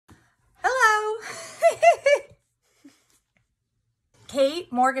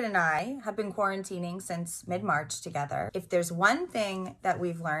Kate, Morgan, and I have been quarantining since mid-March together. If there's one thing that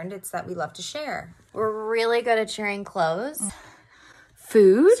we've learned, it's that we love to share. We're really good at sharing clothes,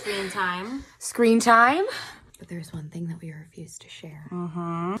 food, screen time. But there's one thing that we refuse to share.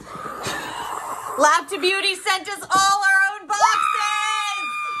 Lab to Beauty sent us all our own boxes!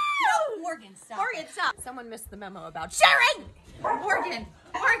 No, Morgan, stop. Morgan, stop. Someone missed the memo about sharing. Morgan!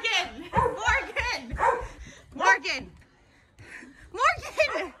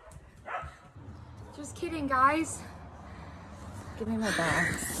 Just kidding, guys. Give me my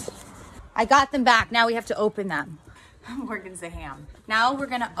bags. I got them back. Now we have to open them. Morgan's a ham. Now we're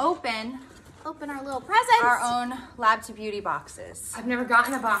gonna open Open our little presents. our own Lab to Beauty boxes. I've never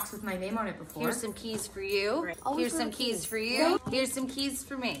gotten a box with my name on it before. Here's some keys for you. Oh, Here's some keys for you. Here's some keys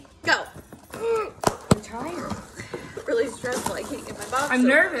for me. Go. I'm tired. Really stressful. I can't get my box. I'm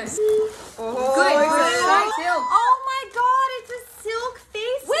nervous. Oh, Good. oh my God, it's a silk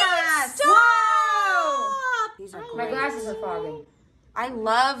face mask. Stop. Whoa. These are My great. glasses are fogging. I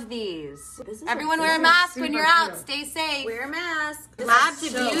love these. Everyone wear a mask when you're out. Stay safe. Wear a mask. Lab to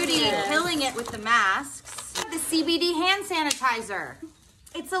Beauty, killing it with the masks. The CBD hand sanitizer.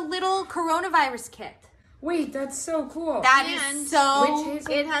 It's a little coronavirus kit. Wait, that's so cool. That And is so. witch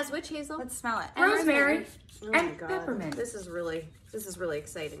hazel, It has witch hazel. Let's smell it. rosemary, Oh my and God. peppermint. This is really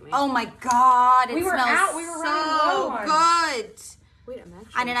exciting me. Oh my God! It We were smells out, we were running low so on. good. Wait, I'm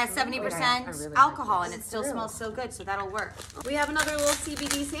actually. And it has I 70% really alcohol, like and this. it still smells so good. So that'll work. We have another little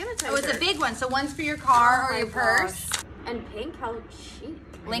CBD sanitizer. Oh, it's a big one. So one's for your car or my your purse. gosh. And pink, how chic.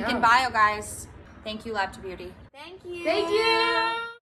 Link know. in bio, guys. Thank you, Lab to Beauty. Thank you. Thank you.